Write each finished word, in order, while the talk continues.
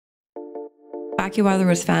AccuWeather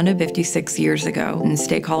was founded 56 years ago in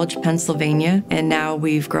State College, Pennsylvania, and now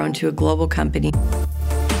we've grown to a global company.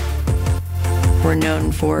 We're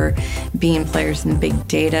known for being players in big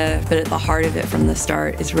data, but at the heart of it from the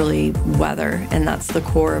start is really weather, and that's the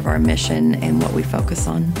core of our mission and what we focus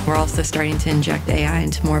on. We're also starting to inject AI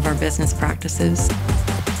into more of our business practices.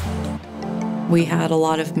 We had a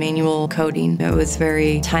lot of manual coding. It was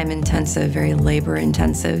very time-intensive, very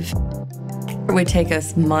labor-intensive. It would take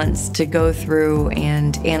us months to go through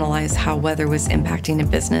and analyze how weather was impacting a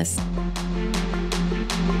business.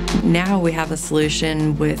 Now we have a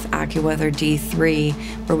solution with AccuWeather D3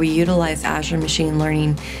 where we utilize Azure Machine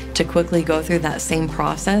Learning to quickly go through that same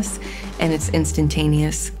process, and it's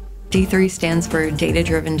instantaneous. D3 stands for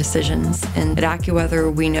Data-Driven Decisions, and at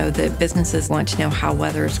AccuWeather we know that businesses want to know how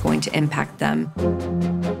weather is going to impact them.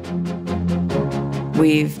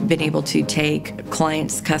 We've been able to take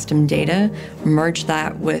clients' custom data, merge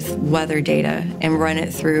that with weather data, and run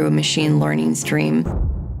it through a machine learning stream.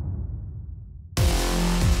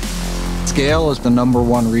 Scale is the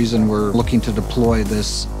 #1 reason we're looking to deploy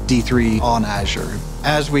this D3 on Azure.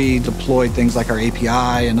 As we deployed things like our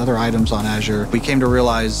API and other items on Azure, we came to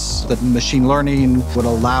realize that machine learning would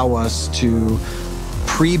allow us to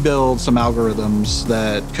pre-build some algorithms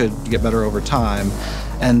that could get better over time,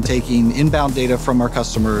 and taking inbound data from our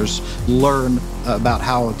customers, learn about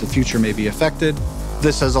how the future may be affected.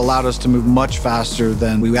 This has allowed us to move much faster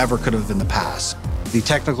than we ever could have in the past. The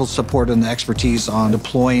technical support and the expertise on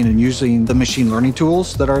deploying and using the machine learning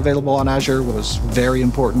tools that are available on Azure was very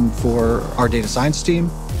important for our data science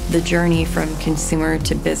team. The journey from consumer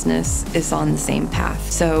to business is on the same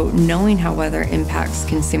path. So knowing how weather impacts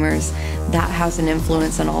consumers, that has an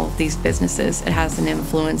influence on all of these businesses. It has an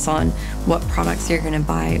influence on what products you're going to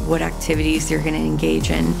buy, what activities you're going to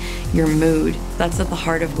engage in, your mood. That's at the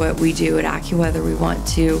heart of what we do at AccuWeather. We want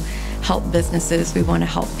to help businesses. We want to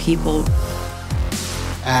help people.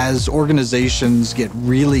 As organizations get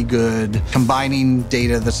really good combining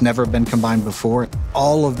data that's never been combined before,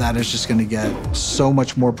 all of that is just going to get so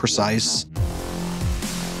much more precise.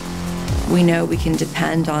 We know we can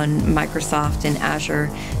depend on Microsoft and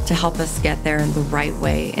Azure to help us get there in the right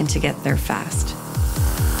way and to get there fast.